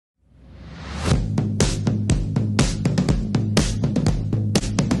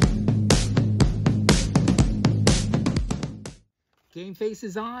Game face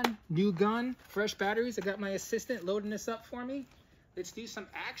is on, new gun, fresh batteries. I got my assistant loading this up for me. Let's do some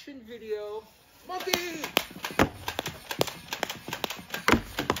action video. Monkey!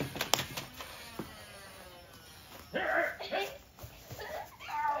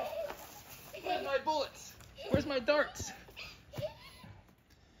 Where's my bullets? Where's my darts?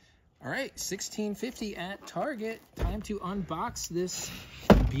 All right, $16.50 at Target. Time to unbox this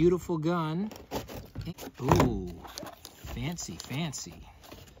beautiful gun. Ooh, fancy, fancy.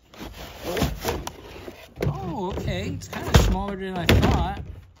 Oh, okay, it's kind of smaller than I thought.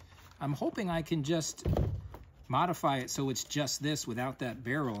 I'm hoping I can just modify it so it's just this without that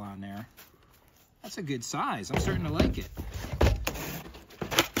barrel on there. That's a good size. I'm starting to like it.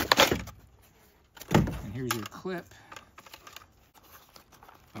 And here's your clip.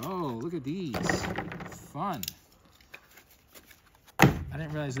 Oh, look at these. Fun. I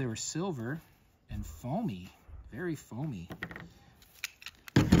didn't realize they were silver and foamy. Very foamy.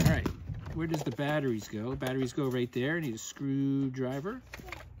 All right, where does the batteries go? Batteries go right there. I need a screwdriver.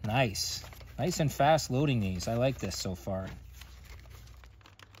 Nice. Nice and fast loading these. I like this so far.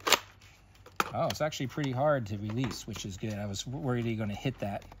 Oh, it's actually pretty hard to release, which is good. I was worried you're going to hit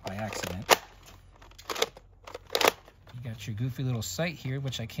that by accident. You got your goofy little sight here,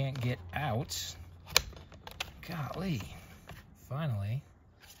 which I can't get out. Golly. Finally.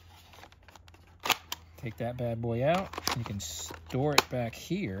 Take that bad boy out. You can store it back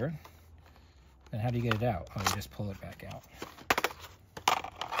here. Then how do you get it out? Oh, you just pull it back out.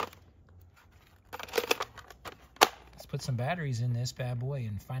 Let's put some batteries in this bad boy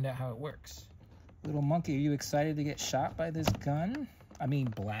and find out how it works. Little monkey, are you excited to get shot by this gun? I mean,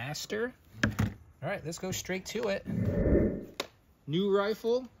 blaster. All right, let's go straight to it. New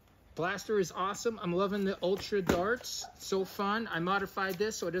rifle. Blaster is awesome. I'm loving the ultra darts. So fun. I modified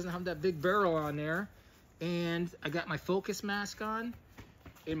this so it doesn't have that big barrel on there. And I got my focus mask on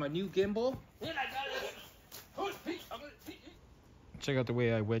and my new gimbal. And I got it. Check out the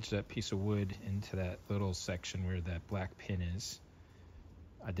way I wedged that piece of wood into that little section where that black pin is.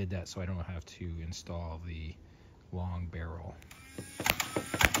 I did that so I don't have to install the long barrel.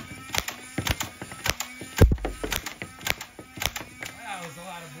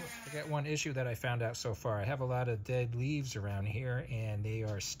 I got one issue that I found out so far. I have a lot of dead leaves around here and they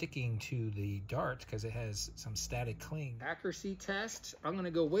are sticking to the dart because it has some static cling. Accuracy test. I'm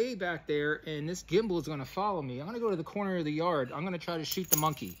gonna go way back there and this gimbal is gonna follow me. I'm gonna go to the corner of the yard. I'm gonna try to shoot the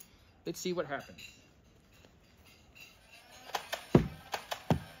monkey. Let's see what happens.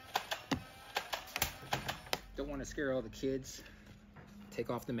 Don't want to scare all the kids. Take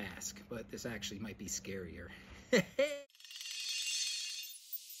off the mask, but this actually might be scarier.